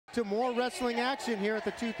To more wrestling action here at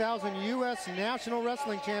the 2000 U.S. National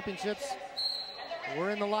Wrestling Championships. We're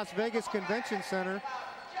in the Las Vegas Convention Center,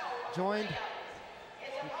 joined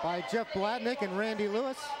by Jeff Blatnick and Randy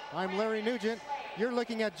Lewis. I'm Larry Nugent. You're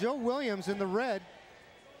looking at Joe Williams in the red,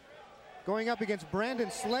 going up against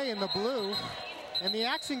Brandon Slay in the blue. And the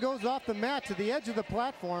action goes off the mat to the edge of the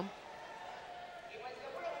platform.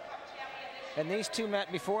 And these two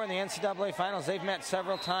met before in the NCAA finals. They've met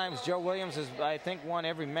several times. Joe Williams has, I think, won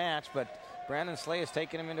every match, but Brandon Slay has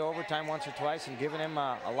taken him into overtime once or twice and given him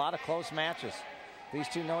a lot of close matches. These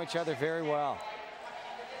two know each other very well.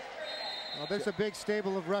 Well, there's a big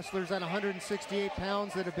stable of wrestlers at 168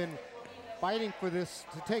 pounds that have been fighting for this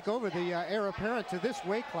to take over the heir apparent to this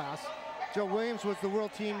weight class. Joe Williams was the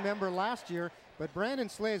world team member last year, but Brandon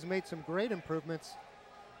Slay has made some great improvements.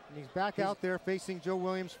 And he's back out there facing Joe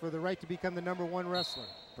Williams for the right to become the #1 wrestler.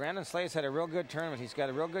 Brandon Slay's had a real good tournament. He's got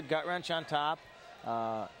a real good gut wrench on top.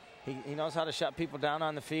 He knows how to shut people down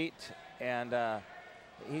on the feet, and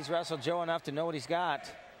he's wrestled Joe enough to know what he's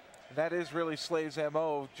got. That is really Slay's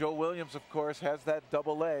MO. Joe Williams, of course, has that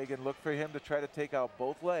double leg, and look for him to try to take out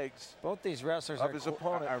both legs. Both these wrestlers of his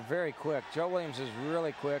opponent are very quick. Joe Williams is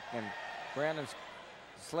really quick, and Brandon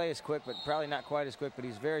Slay is quick, but probably not quite as quick, but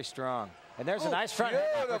he's very strong. And there's a nice front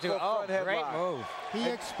headlock. Oh, great move. He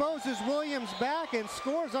exposes Williams back and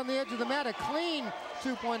scores on the edge of the mat. A clean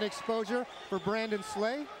 2-point exposure for Brandon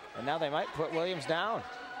Slay. And now they might put Williams down.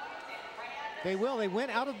 They will. They went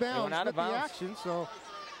out of bounds with the action. So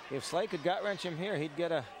if Slay could gut wrench him here, he'd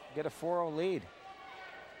get a 4-0 lead.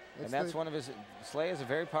 And that's one of his. Slay is a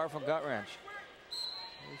very powerful gut wrench.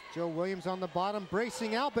 There's Joe Williams on the bottom,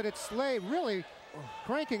 bracing out, but it's Slay really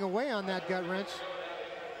cranking away on that gut wrench.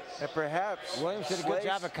 And perhaps Williams did a good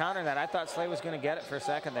job of countering that. I thought Slay was going to get it for a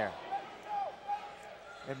second there.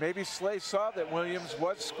 And maybe Slay saw that Williams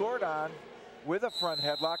was scored on with a front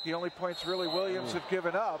headlock. The only points really Williams have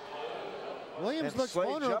given up. Williams looks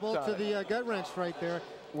vulnerable to the gut wrench right there.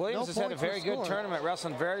 Williams has had a very good tournament,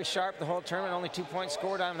 wrestling very sharp the whole tournament. Only 2 points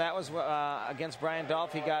scored on him. That was against Brian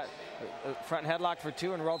Dolph. He got a front headlock for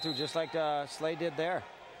 2 and rolled through just like Slay did there.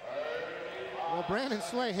 Well, Brandon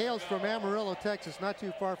Slay hails from Amarillo, Texas, not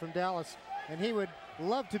too far from Dallas, and he would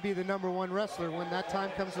love to be the #1 wrestler when that time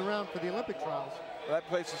comes around for the Olympic trials. Well, that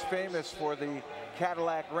place is famous for the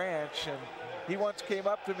Cadillac Ranch, and he once came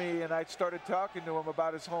up to me and I started talking to him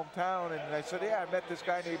about his hometown, and I said, yeah, I met this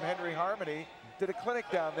guy named Henry Harmony, did a clinic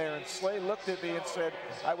down there, and Slay looked at me and said,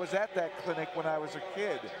 I was at that clinic when I was a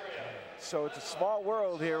kid. So it's a small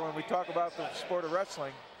world here when we talk about the sport of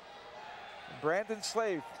wrestling. Brandon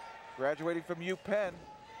Slay, graduating from UPenn,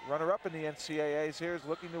 runner-up in the NCAAs here, is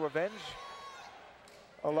looking to avenge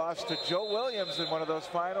a loss to Joe Williams in one of those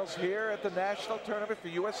finals here at the national tournament for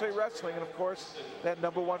USA Wrestling, and of course that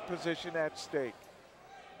 #1 position at stake.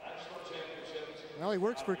 Well, he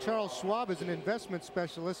works for Charles Schwab as an investment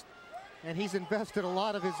specialist, and he's invested a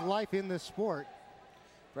lot of his life in this sport.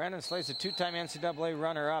 Brandon Slay's a 2-time NCAA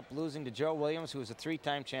runner-up, losing to Joe Williams, who was a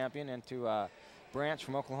 3-time champion, and to Branch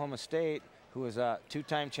from Oklahoma State, who was a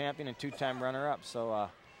 2-time champion and 2-time runner-up. So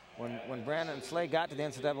when Brandon Slay got to the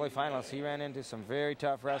NCAA finals, he ran into some very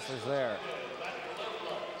tough wrestlers there.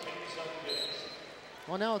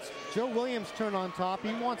 Well, now it's Joe Williams' turn on top.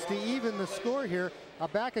 He wants to even the score here. A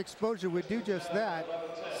back exposure would do just that.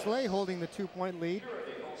 Slay holding the 2-point lead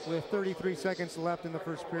with 33 seconds left in the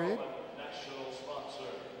first period.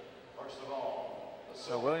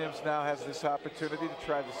 So Williams now has this opportunity to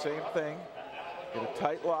try the same thing. Get a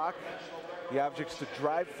tight lock. The object's to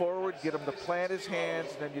drive forward, get him to plant his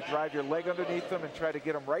hands, and then you drive your leg underneath him and try to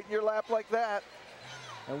get him right in your lap like that.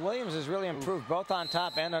 And Williams has really improved both on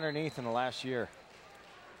top and underneath in the last year.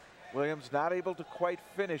 Williams not able to quite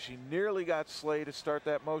finish. He nearly got Slay to start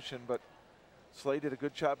that motion, but Slay did a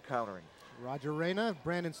good job countering. Roger Reyna,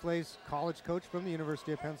 Brandon Slay's college coach from the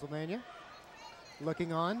University of Pennsylvania,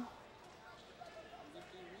 looking on.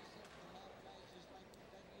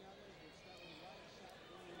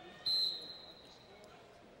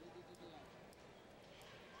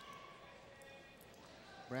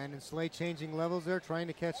 Brandon Slay changing levels there, trying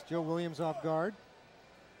to catch Joe Williams off guard.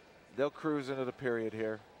 They'll cruise into the period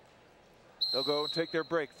here. They'll go and take their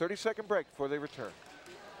break, 30-second break before they return.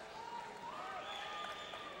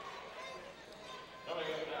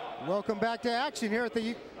 Welcome back to action here at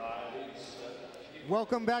the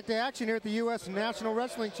U.S. National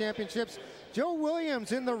Wrestling Championships. Joe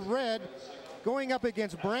Williams in the red, going up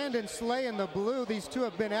against Brandon Slay in the blue. These two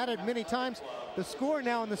have been at it many times. The score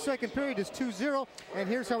now in the second period is 2-0, and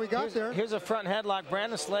here's how we got there. Here's a front headlock.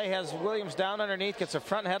 Brandon Slay has Williams down underneath, gets a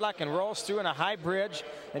front headlock and rolls through in a high bridge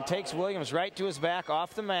and takes Williams right to his back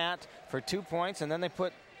off the mat for 2 points, and then they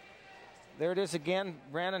put There it is again.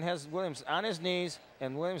 Brandon has Williams on his knees,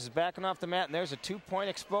 and Williams is backing off the mat, and there's a 2-point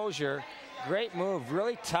exposure. Great move,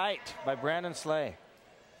 really tight by Brandon Slay.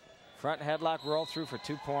 Front headlock roll through for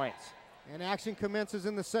 2 points. And action commences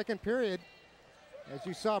in the second period. As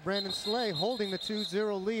you saw, Brandon Slay holding the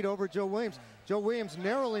 2-0 lead over Joe Williams. Joe Williams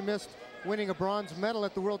narrowly missed winning a bronze medal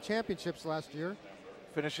at the World Championships last year.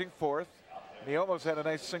 Finishing fourth. And he almost had a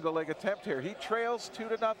nice single leg attempt here. He trails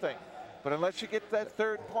 2-0. But unless you get that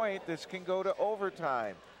third point, this can go to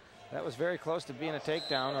overtime. That was very close to being a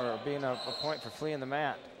takedown or being a point for fleeing the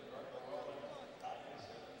mat.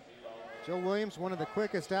 Joe Williams, one of the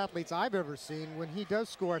quickest athletes I've ever seen. When he does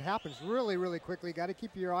score, it happens really, really quickly. Got to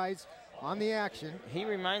keep your eyes on the action. He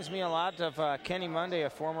reminds me a lot of Kenny Monday, a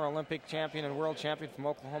former Olympic champion and world champion from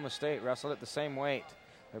Oklahoma State, wrestled at the same weight.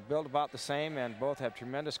 They're built about the same, and both have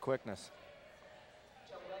tremendous quickness.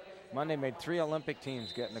 Monday made 3 Olympic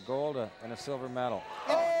teams, getting a gold and a silver medal.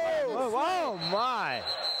 Oh my!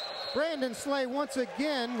 Brandon Slay once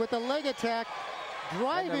again with a leg attack,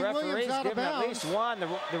 driving Williams out of bounds. At least one.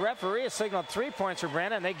 The referee has signaled 3 points for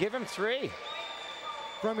Brandon, and they give him 3.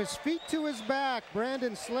 From his feet to his back,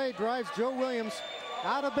 Brandon Slay drives Joe Williams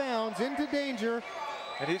out of bounds, into danger.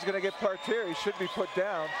 And he's going to get parterre. He should be put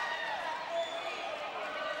down.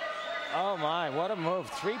 Oh my, what a move.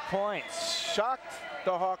 3 points. Shocked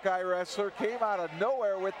the Hawkeye wrestler, came out of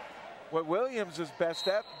nowhere with what Williams is best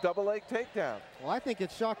at, double leg takedown. Well, I think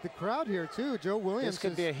it shocked the crowd here too. Joe Williams This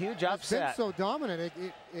could be a huge upset. Has been so dominant,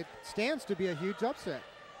 it stands to be a huge upset.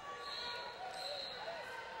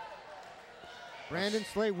 Brandon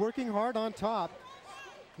Slay working hard on top.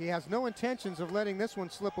 He has no intentions of letting this one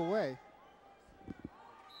slip away.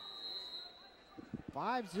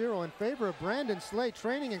 5-0 in favor of Brandon Slay,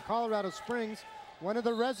 training in Colorado Springs. One of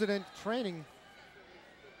the resident training.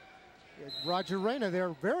 Roger Reyna,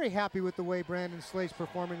 they're very happy with the way Brandon Slay's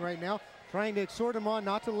performing right now, trying to exhort him on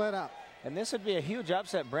not to let up. And this would be a huge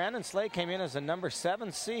upset. Brandon Slay came in as a number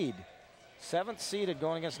 7 seed. 7th seeded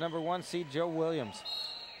going against number 1 seed Joe Williams.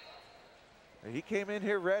 He came in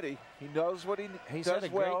here ready. He knows what He's does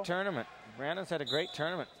had a well. great tournament. Brandon's had a great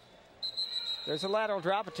tournament. There's a lateral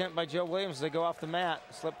drop attempt by Joe Williams. They go off the mat,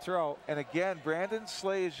 slip throw. And again, Brandon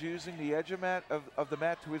Slay is using the edge of the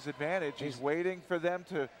mat to his advantage. He's waiting for them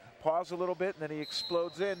to pause a little bit, and then he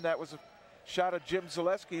explodes in. That was a shot of Jim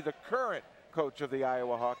Zaleski, the current coach of the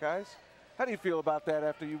Iowa Hawkeyes. How do you feel about that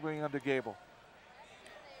after you bring under Gable?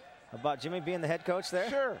 About Jimmy being the head coach there?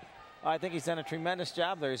 Sure. I think he's done a tremendous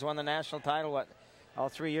job there. He's won the national title all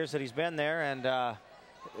 3 years that he's been there, and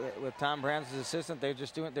with Tom Brands' assistant, they're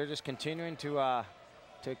just continuing to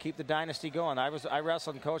keep the dynasty going. I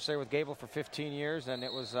wrestled and coached there with Gable for 15 years, and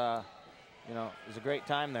it was it was a great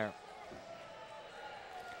time there.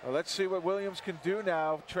 Well, let's see what Williams can do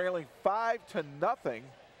now, trailing 5-0.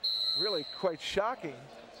 Really quite shocking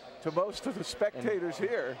to most of the spectators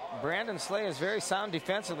here. Brandon Slay is very sound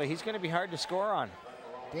defensively. He's going to be hard to score on.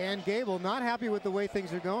 Dan Gable not happy with the way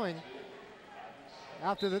things are going.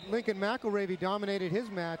 After the Lincoln McElravy dominated his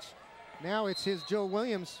match, now it's his Joe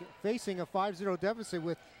Williams facing a 5-0 deficit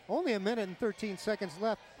with only 1 minute and 13 seconds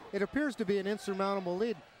left. It appears to be an insurmountable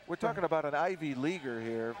lead. We're talking about an Ivy Leaguer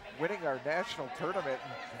here, winning our national tournament.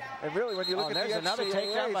 And really, when you look at there's the another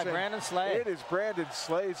takedown by Brandon Slay. It is Brandon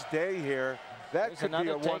Slay's day here. That could be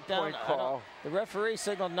a 1-point call. The referee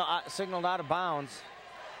signaled out of bounds.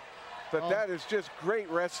 But that is just great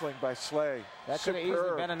wrestling by Slay. That could have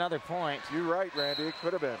easily been another point. You're right, Randy. It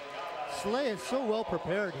could have been. Slay is so well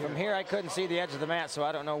prepared here. From here, I couldn't see the edge of the mat, so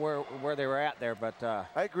I don't know where they were at there. But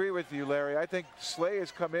I agree with you, Larry. I think Slay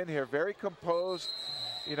has come in here very composed.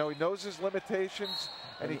 You know, he knows his limitations,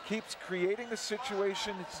 and he keeps creating the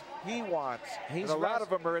situations he wants. And a lot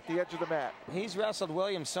of them are at the edge of the mat. He's wrestled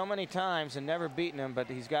Williams so many times and never beaten him, but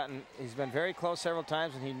he's been very close several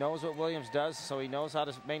times, and he knows what Williams does, so he knows how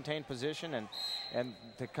to maintain position and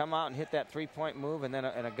to come out and hit that 3-point move and then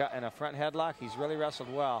a front headlock. He's really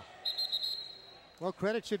wrestled well. Well,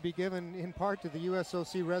 credit should be given in part to the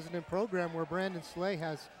USOC resident program where Brandon Slay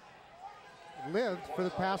has lived for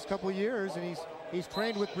the past couple of years, and he's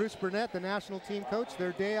trained with Bruce Burnett, the national team coach,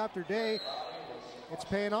 there day after day. It's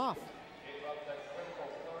paying off.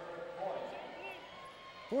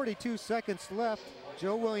 42 seconds left.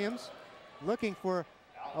 Joe Williams looking for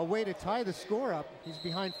a way to tie the score up. He's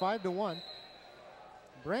behind 5-1.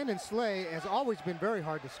 Brandon Slay has always been very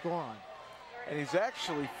hard to score on. And he's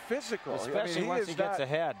actually physical. Especially once he gets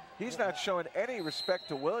ahead. He's not showing any respect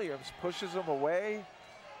to Williams, pushes him away.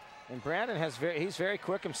 And Brandon he's very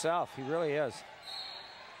quick himself. He really is.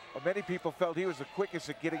 many people felt he was the quickest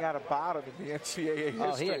at getting out of bottom in the NCAA history.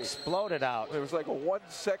 Oh, he exploded out. It was like a 1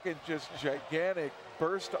 second just gigantic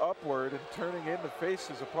burst upward and turning in to face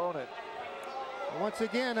his opponent. Once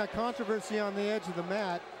again, a controversy on the edge of the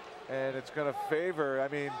mat. And it's going to favor, I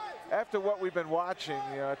mean, after what we've been watching,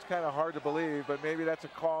 you know, it's kind of hard to believe, but maybe that's a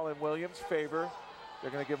call in Williams' favor.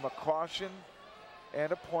 They're going to give him a caution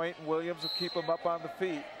and a point, and Williams will keep him up on the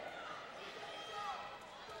feet.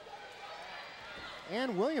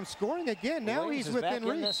 And Williams scoring again. Now Williams he's is within back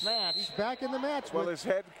reach. in this match. He's back in the match. Well, his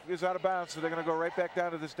head is out of bounds, so they're going to go right back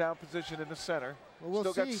down to this down position in the center. Well,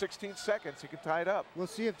 we'll Still see. got 16 seconds. He can tie it up. We'll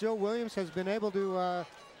see if Joe Williams has been able to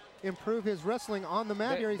improve his wrestling on the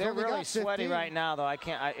mat here. He's They're only really got 15. sweaty right now, though.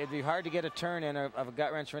 It'd be hard to get a turn in of a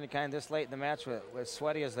gut wrench or any kind this late in the match with as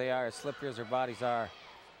sweaty as they are, as slippery as their bodies are.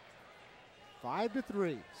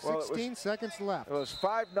 5-3. Well, 16 seconds left. It was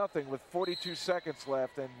 5-0 with 42 seconds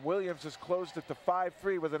left, and Williams has closed it to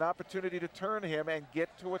 5-3 with an opportunity to turn him and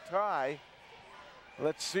get to a tie.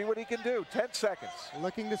 Let's see what he can do. 10 seconds.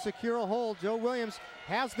 Looking to secure a hold. Joe Williams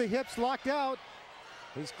has the hips locked out.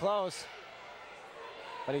 He's close,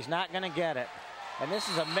 but he's not going to get it. And this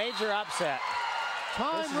is a major upset.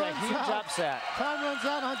 Time This is a runs huge out. upset. Time runs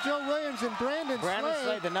out on Joe Williams and Brandon Slade,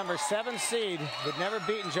 Slade. the number 7 seed, who'd never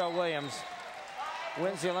beaten Joe Williams,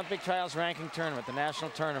 wins the Olympic Trials ranking tournament, the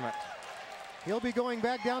national tournament. He'll be going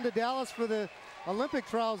back down to Dallas for the Olympic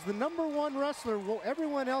trials. The #1 wrestler,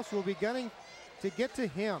 everyone else will be gunning to get to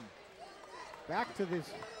him. Back to the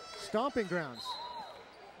stomping grounds.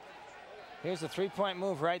 Here's the 3-point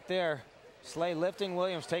move right there. Slade lifting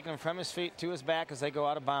Williams, taking him from his feet to his back as they go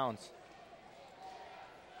out of bounds.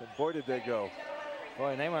 And boy, did they go.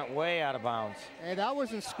 Boy, and they went way out of bounds. And that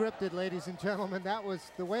wasn't scripted, ladies and gentlemen. That was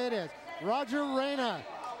the way it is. Roger Reyna,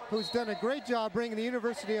 who's done a great job bringing the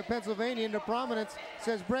University of Pennsylvania into prominence,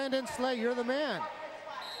 says, Brandon Slade, you're the man.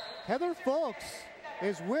 Heather Folks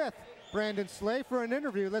is with Brandon Slade for an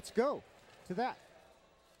interview. Let's go to that.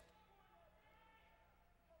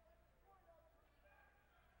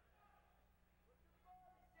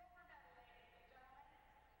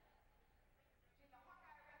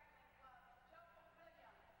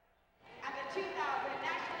 And the 2000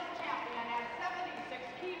 national champion at 76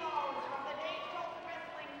 kilos from the Daytona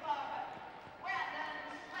Wrestling Club, Brandon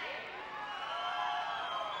Slade.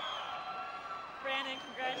 Brandon,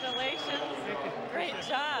 congratulations. Great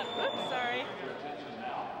job. Oops, sorry.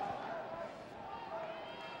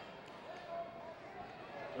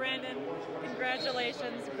 Brandon,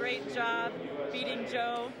 congratulations. Great job beating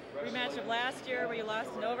Joe. Rematch of last year where you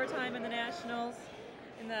lost in overtime in the Nationals.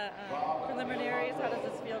 In the preliminaries, how does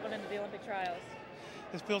this feel going into the Olympic trials?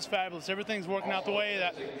 This feels fabulous. Everything's working out the way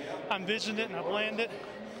that I envisioned it and I planned it.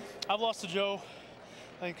 I've lost to Joe,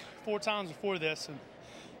 I think, 4 times before this,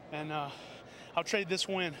 and I'll trade this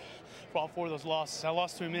win for all 4 of those losses. I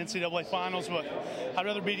lost to him in NCAA finals, but I'd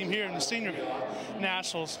rather beat him here in the senior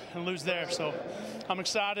nationals and lose there. So I'm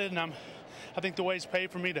excited, and I think the way's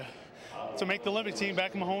paid for me to make the Olympic team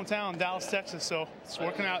back in my hometown, Dallas, Texas. So it's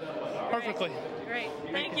working out perfectly. Great.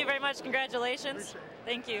 Thank you very much. Congratulations.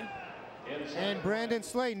 Thank you. And Brandon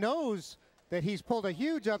Slade knows that he's pulled a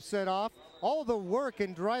huge upset off. All the work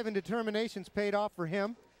and drive and determination's paid off for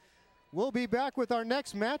him. We'll be back with our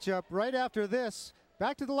next matchup right after this.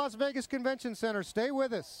 Back to the Las Vegas Convention Center. Stay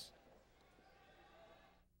with us.